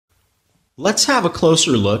Let's have a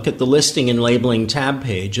closer look at the Listing and Labeling tab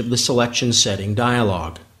page of the Selection Setting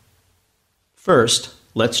dialog. First,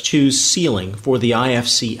 let's choose Ceiling for the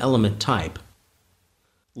IFC element type.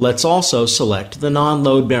 Let's also select the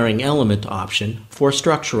Non-Load-Bearing Element option for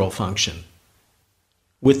Structural function.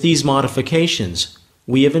 With these modifications,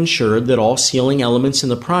 we have ensured that all ceiling elements in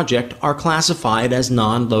the project are classified as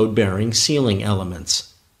non-load-bearing ceiling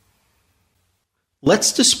elements.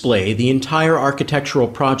 Let's display the entire architectural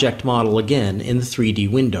project model again in the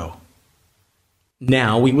 3D window.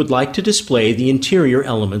 Now we would like to display the interior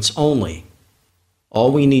elements only.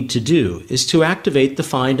 All we need to do is to activate the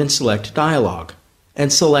Find and Select dialog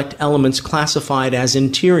and select elements classified as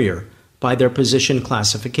interior by their position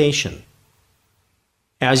classification.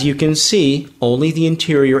 As you can see, only the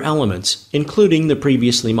interior elements, including the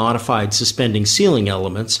previously modified suspending ceiling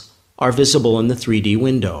elements, are visible in the 3D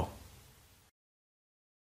window.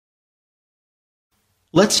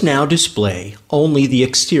 Let's now display only the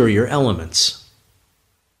exterior elements.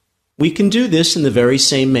 We can do this in the very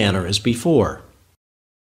same manner as before.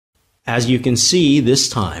 As you can see, this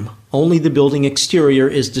time, only the building exterior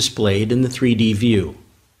is displayed in the 3D view.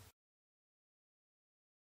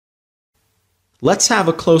 Let's have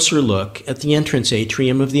a closer look at the entrance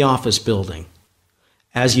atrium of the office building.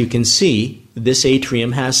 As you can see, this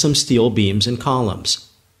atrium has some steel beams and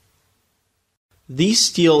columns. These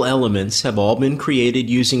steel elements have all been created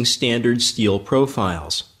using standard steel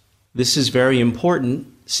profiles. This is very important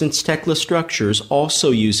since Tekla Structures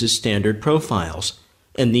also uses standard profiles,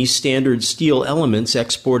 and these standard steel elements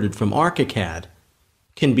exported from ArchiCAD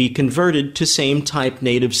can be converted to same type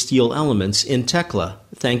native steel elements in Tekla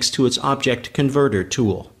thanks to its Object Converter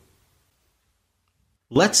tool.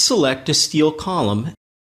 Let's select a steel column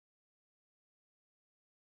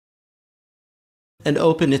and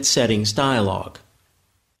open its Settings dialog.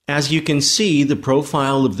 As you can see, the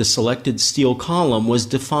profile of the selected steel column was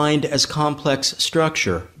defined as complex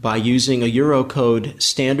structure by using a Eurocode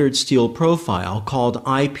standard steel profile called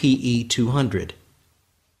IPE200.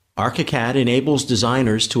 ArchiCAD enables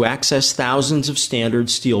designers to access thousands of standard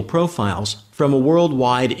steel profiles from a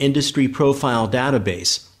worldwide industry profile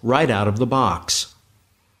database right out of the box.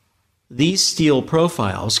 These steel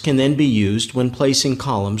profiles can then be used when placing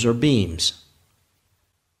columns or beams.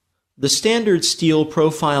 The Standard Steel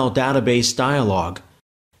Profile Database dialog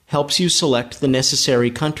helps you select the necessary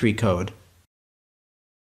country code,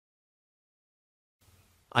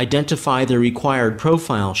 identify the required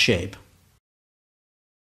profile shape,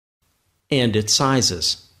 and its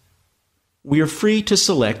sizes. We are free to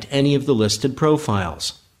select any of the listed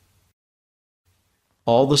profiles.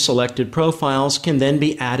 All the selected profiles can then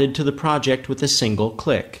be added to the project with a single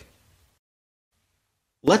click.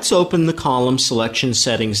 Let's open the Column Selection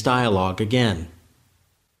Settings dialog again.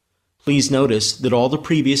 Please notice that all the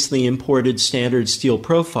previously imported standard steel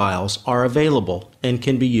profiles are available and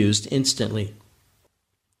can be used instantly.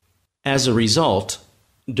 As a result,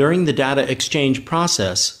 during the data exchange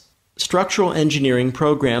process, structural engineering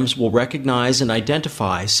programs will recognize and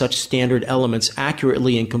identify such standard elements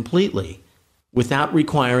accurately and completely without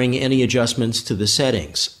requiring any adjustments to the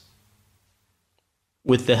settings.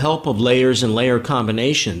 With the help of layers and layer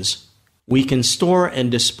combinations, we can store and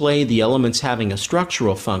display the elements having a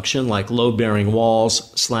structural function like load-bearing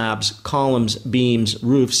walls, slabs, columns, beams,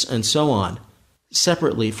 roofs, and so on,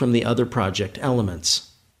 separately from the other project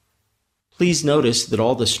elements. Please notice that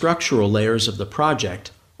all the structural layers of the project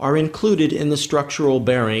are included in the structural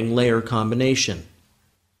bearing layer combination.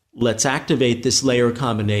 Let's activate this layer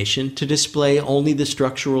combination to display only the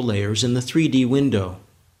structural layers in the 3D window.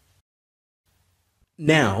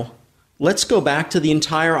 Now, let's go back to the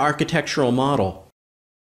entire architectural model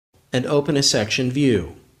and open a section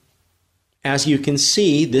view. As you can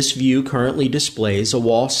see, this view currently displays a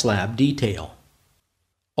wall slab detail.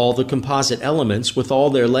 All the composite elements with all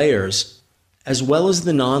their layers, as well as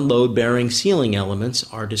the non-load-bearing ceiling elements,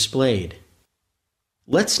 are displayed.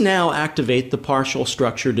 Let's now activate the Partial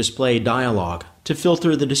Structure Display dialog to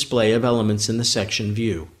filter the display of elements in the section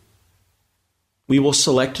view. We will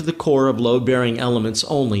select the Core of Load-Bearing Elements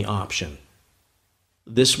Only option.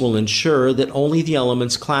 This will ensure that only the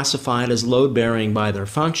elements classified as load-bearing by their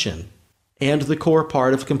function and the core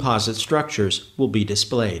part of composite structures will be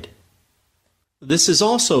displayed. This is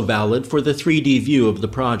also valid for the 3D view of the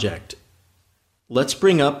project. Let's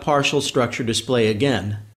bring up Partial Structure Display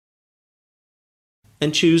again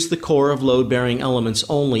and choose the Core of Load-Bearing Elements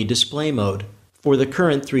Only display mode for the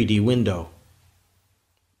current 3D window.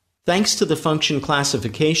 Thanks to the function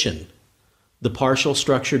classification, the Partial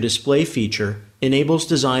Structure Display feature enables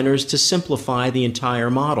designers to simplify the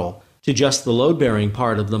entire model to just the load-bearing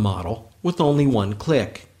part of the model with only one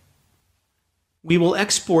click. We will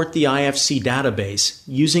export the IFC database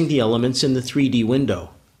using the elements in the 3D window,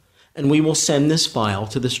 and we will send this file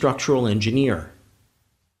to the structural engineer.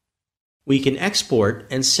 We can export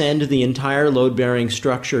and send the entire load-bearing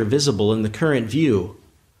structure visible in the current view,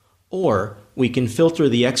 or we can filter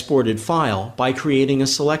the exported file by creating a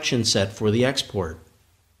selection set for the export.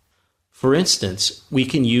 For instance, we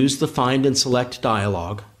can use the Find and Select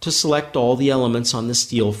dialog to select all the elements on the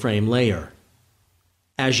steel frame layer.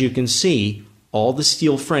 As you can see, all the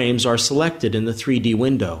steel frames are selected in the 3D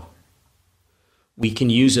window. We can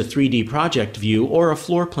use a 3D project view or a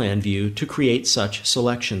floor plan view to create such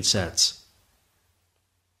selection sets.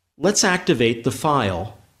 Let's activate the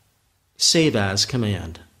File, Save As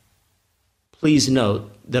command. Please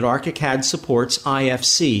note that ArchiCAD supports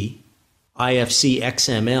IFC, IFC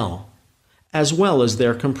XML, as well as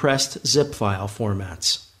their compressed zip file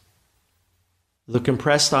formats. The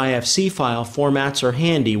compressed IFC file formats are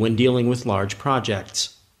handy when dealing with large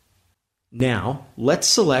projects. Now, let's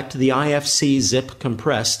select the IFC zip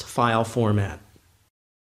compressed file format.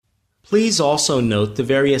 Please also note the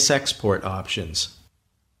various export options.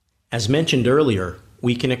 As mentioned earlier,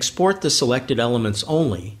 we can export the selected elements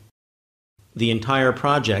only, the entire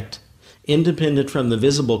project, independent from the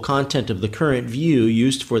visible content of the current view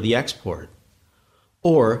used for the export,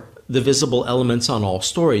 or the visible elements on all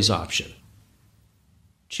stories option.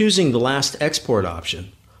 Choosing the last export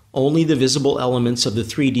option, only the visible elements of the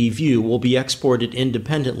 3D view will be exported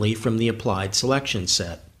independently from the applied selection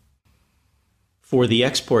set. For the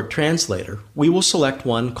export translator, we will select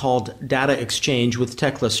one called Data Exchange with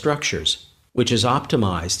Tekla Structures, which is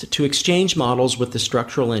optimized to exchange models with the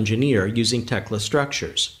structural engineer using Tekla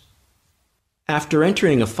Structures. After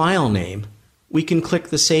entering a file name, we can click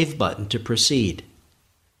the Save button to proceed.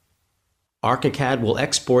 ArchiCAD will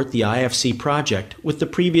export the IFC project with the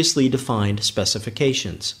previously defined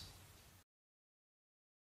specifications.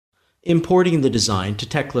 Importing the design to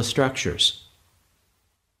Tekla Structures.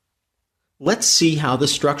 Let's see how the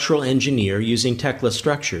structural engineer using Tekla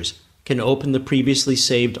Structures can open the previously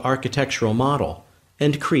saved architectural model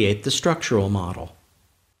and create the structural model.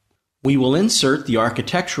 We will insert the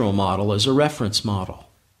architectural model as a reference model.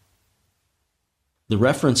 The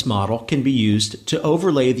reference model can be used to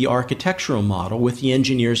overlay the architectural model with the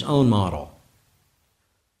engineer's own model.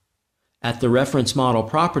 At the Reference Model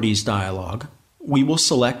Properties dialog, we will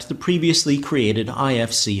select the previously created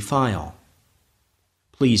IFC file.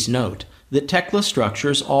 Please note that Tekla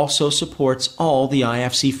Structures also supports all the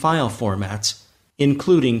IFC file formats,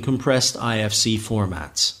 including compressed IFC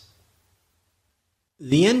formats.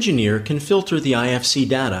 The engineer can filter the IFC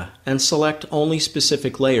data and select only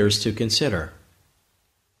specific layers to consider.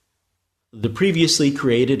 The previously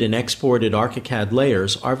created and exported ArchiCAD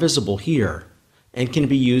layers are visible here and can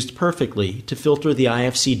be used perfectly to filter the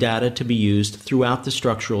IFC data to be used throughout the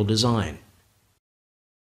structural design.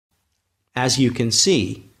 As you can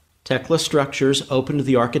see, Tekla Structures opened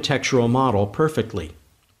the architectural model perfectly.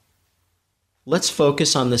 Let's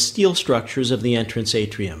focus on the steel structures of the entrance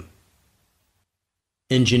atrium.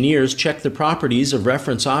 Engineers check the properties of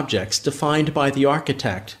reference objects defined by the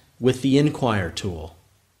architect with the Inquire tool.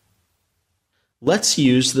 Let's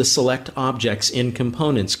use the Select Objects in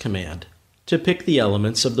Components command to pick the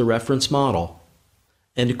elements of the reference model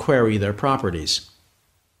and query their properties.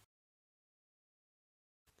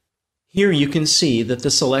 Here you can see that the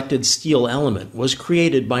selected steel element was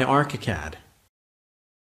created by ArchiCAD.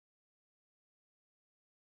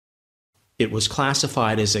 It was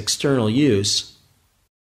classified as external use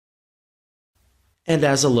and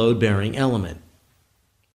as a load-bearing element.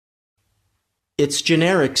 It's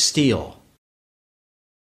generic steel,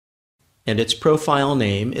 and its profile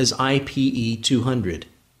name is IPE 200.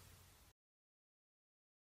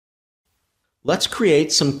 Let's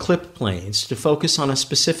create some clip planes to focus on a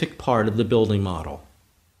specific part of the building model.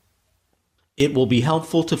 It will be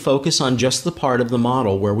helpful to focus on just the part of the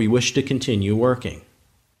model where we wish to continue working.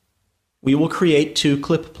 We will create 2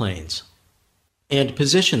 clip planes and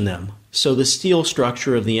position them so the steel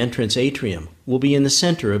structure of the entrance atrium will be in the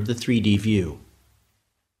center of the 3D view.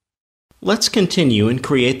 Let's continue and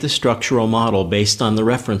create the structural model based on the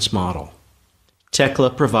reference model.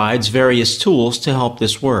 Tekla provides various tools to help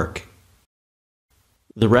this work.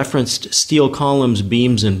 The referenced steel columns,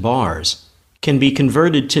 beams, and bars can be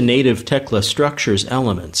converted to native Tekla Structures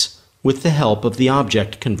elements with the help of the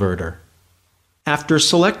Object Converter. After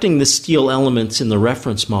selecting the steel elements in the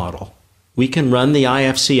reference model, we can run the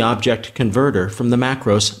IFC Object Converter from the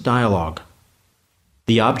Macros dialog.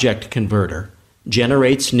 The Object Converter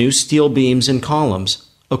generates new steel beams and columns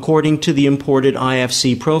according to the imported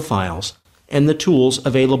IFC profiles and the tool's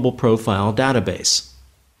available profile database.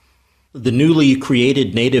 The newly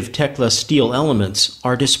created native Tekla steel elements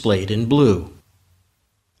are displayed in blue.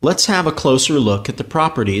 Let's have a closer look at the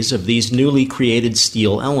properties of these newly created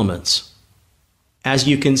steel elements. As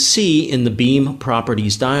you can see in the Beam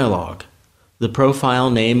Properties dialog, the profile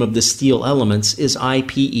name of the steel elements is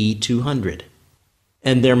IPE 200,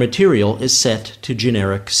 and their material is set to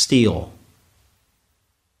generic steel.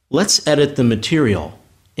 Let's edit the material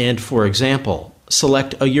and, for example,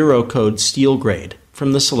 select a Eurocode steel grade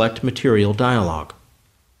from the Select Material dialog.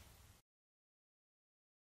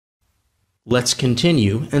 Let's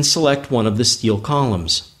continue and select one of the steel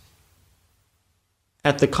columns.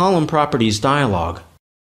 At the Column Properties dialog,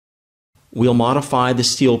 we'll modify the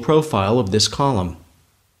steel profile of this column.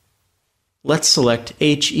 Let's select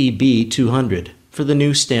HEB 200 for the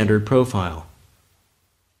new standard profile.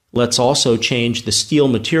 Let's also change the steel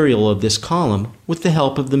material of this column with the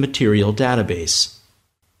help of the material database.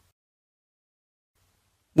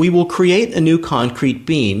 We will create a new concrete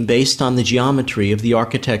beam based on the geometry of the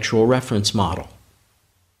architectural reference model.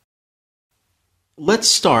 Let's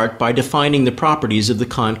start by defining the properties of the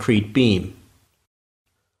concrete beam.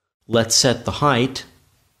 Let's set the height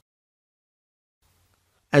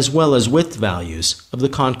as well as width values of the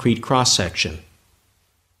concrete cross-section.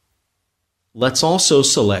 Let's also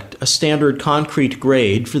select a standard concrete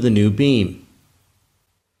grade for the new beam.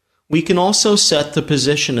 We can also set the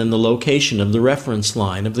position and the location of the reference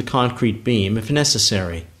line of the concrete beam if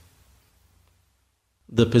necessary.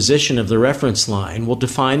 The position of the reference line will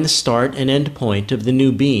define the start and end point of the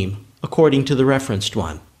new beam according to the referenced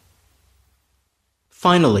one.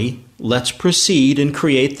 Finally, let's proceed and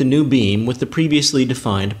create the new beam with the previously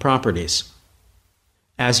defined properties.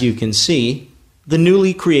 As you can see, the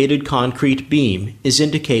newly created concrete beam is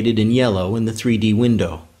indicated in yellow in the 3D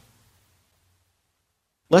window.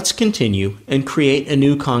 Let's continue and create a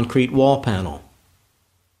new concrete wall panel.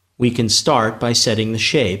 We can start by setting the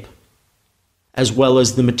shape, as well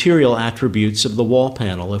as the material attributes of the wall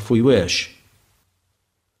panel if we wish.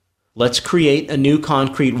 Let's create a new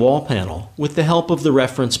concrete wall panel with the help of the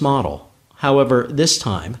reference model. However, this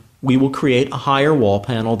time, we will create a higher wall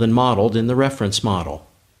panel than modeled in the reference model.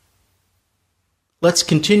 Let's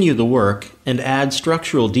continue the work and add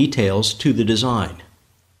structural details to the design.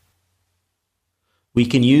 We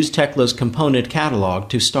can use Tekla's component catalog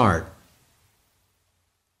to start.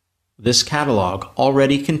 This catalog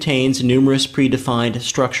already contains numerous predefined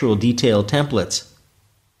structural detail templates.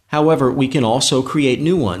 However, we can also create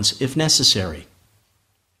new ones if necessary.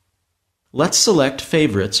 Let's select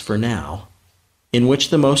Favorites for now, in which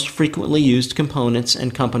the most frequently used components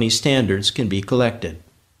and company standards can be collected.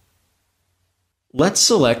 Let's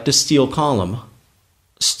select a steel column,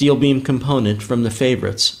 steel beam component from the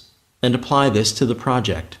favorites, and apply this to the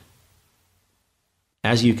project.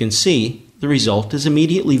 As you can see, the result is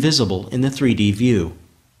immediately visible in the 3D view.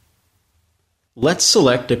 Let's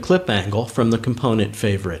select a clip angle from the component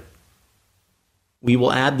favorite. We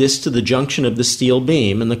will add this to the junction of the steel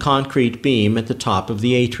beam and the concrete beam at the top of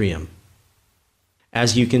the atrium.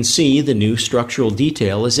 As you can see, the new structural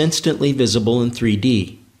detail is instantly visible in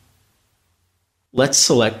 3D. Let's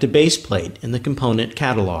select a base plate in the component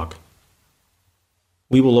catalog.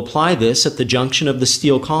 We will apply this at the junction of the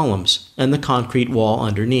steel columns and the concrete wall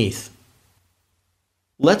underneath.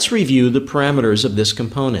 Let's review the parameters of this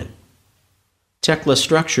component. Tekla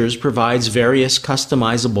Structures provides various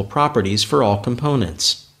customizable properties for all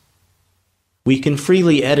components. We can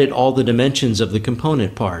freely edit all the dimensions of the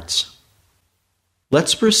component parts.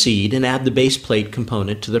 Let's proceed and add the base plate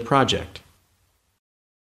component to the project.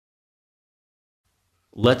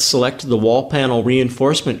 Let's select the wall panel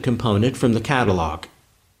reinforcement component from the catalog.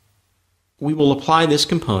 We will apply this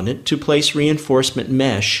component to place reinforcement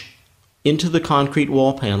mesh into the concrete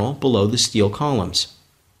wall panel below the steel columns.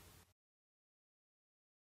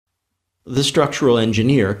 The structural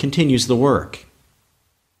engineer continues the work.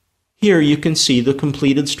 Here you can see the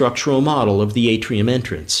completed structural model of the atrium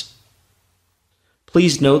entrance.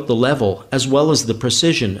 Please note the level as well as the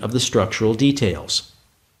precision of the structural details.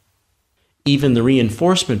 Even the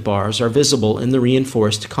reinforcement bars are visible in the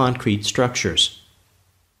reinforced concrete structures.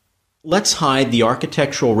 Let's hide the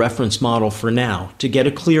architectural reference model for now to get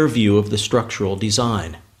a clear view of the structural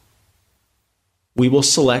design. We will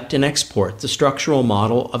select and export the structural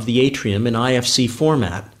model of the atrium in IFC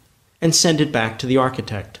format and send it back to the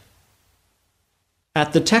architect.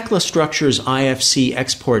 At the Tekla Structures IFC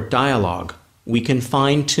export dialog, we can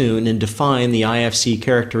fine-tune and define the IFC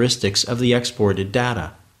characteristics of the exported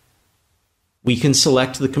data. We can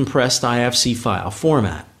select the compressed IFC file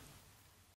format.